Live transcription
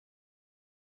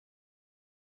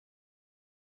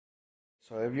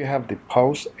So if you have the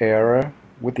post error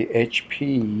with the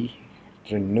HP,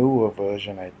 the newer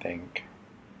version I think,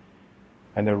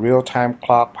 and the real-time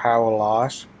clock power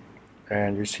loss,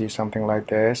 and you see something like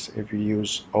this, if you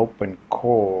use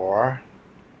OpenCore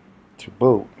to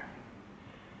boot.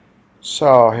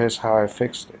 So here's how I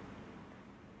fixed it.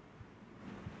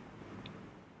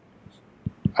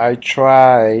 I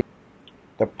tried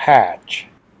the patch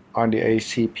on the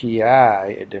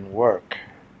ACPI, it didn't work.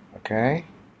 Okay?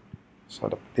 So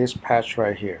this patch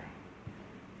right here,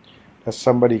 that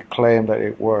somebody claimed that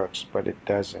it works, but it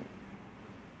doesn't.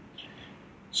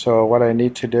 So what I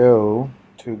need to do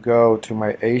to go to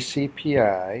my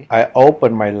ACPI, I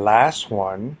open my last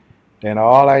one, then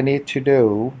all I need to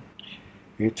do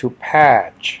is to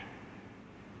patch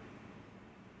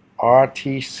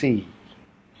RTC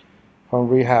from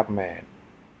RehabMan.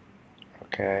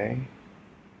 Okay.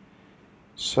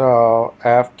 So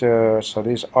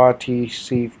this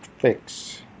RTC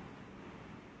fix.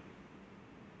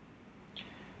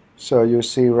 So you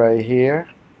see right here,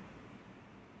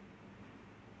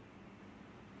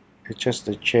 it's just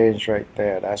a change right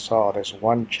there. That's all. There's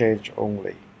one change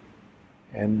only.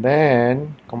 And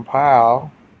then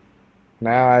compile.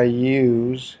 Now I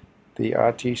use the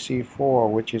RTC4,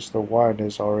 which is the one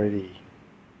that's already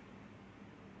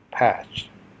patched.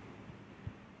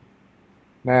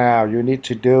 Now you need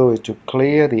to do is to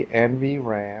clear the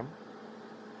NVRAM.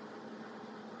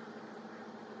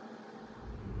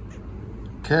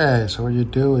 Okay, so what you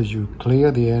do is you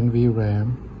clear the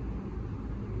NVRAM.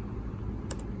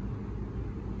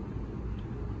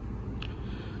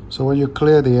 So when you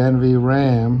clear the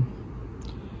NVRAM,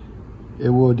 it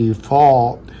will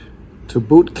default to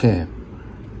boot camp.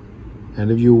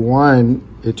 And if you want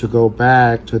it to go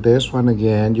back to this one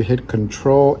again, you hit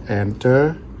Control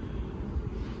Enter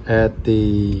at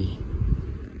this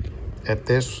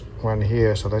one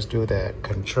here. So let's do that.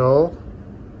 Control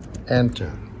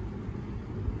Enter.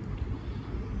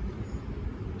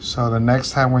 So the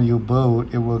next time when you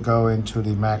boot, it will go into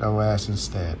the Mac OS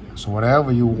instead. So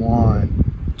whatever you want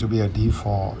to be a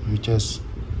default, you just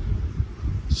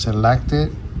select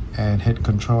it and hit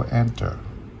Control Enter.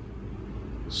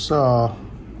 So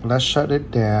let's shut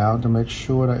it down to make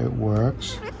sure that it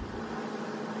works.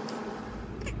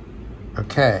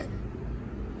 Okay,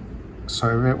 so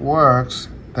if it works,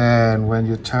 then when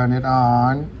you turn it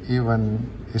on, even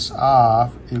it's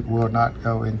off, it will not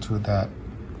go into that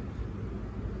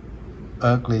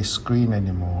ugly screen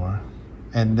anymore.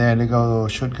 And then it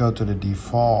should go to the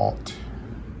default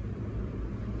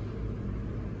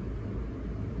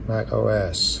Mac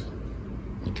OS.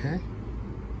 Okay,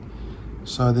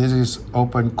 so this is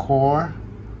OpenCore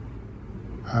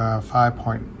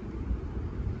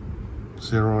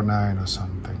 5.09 or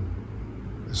something.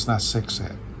 It's not 6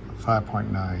 yet,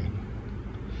 5.9.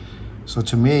 So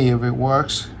to me, if it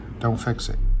works, don't fix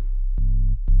it.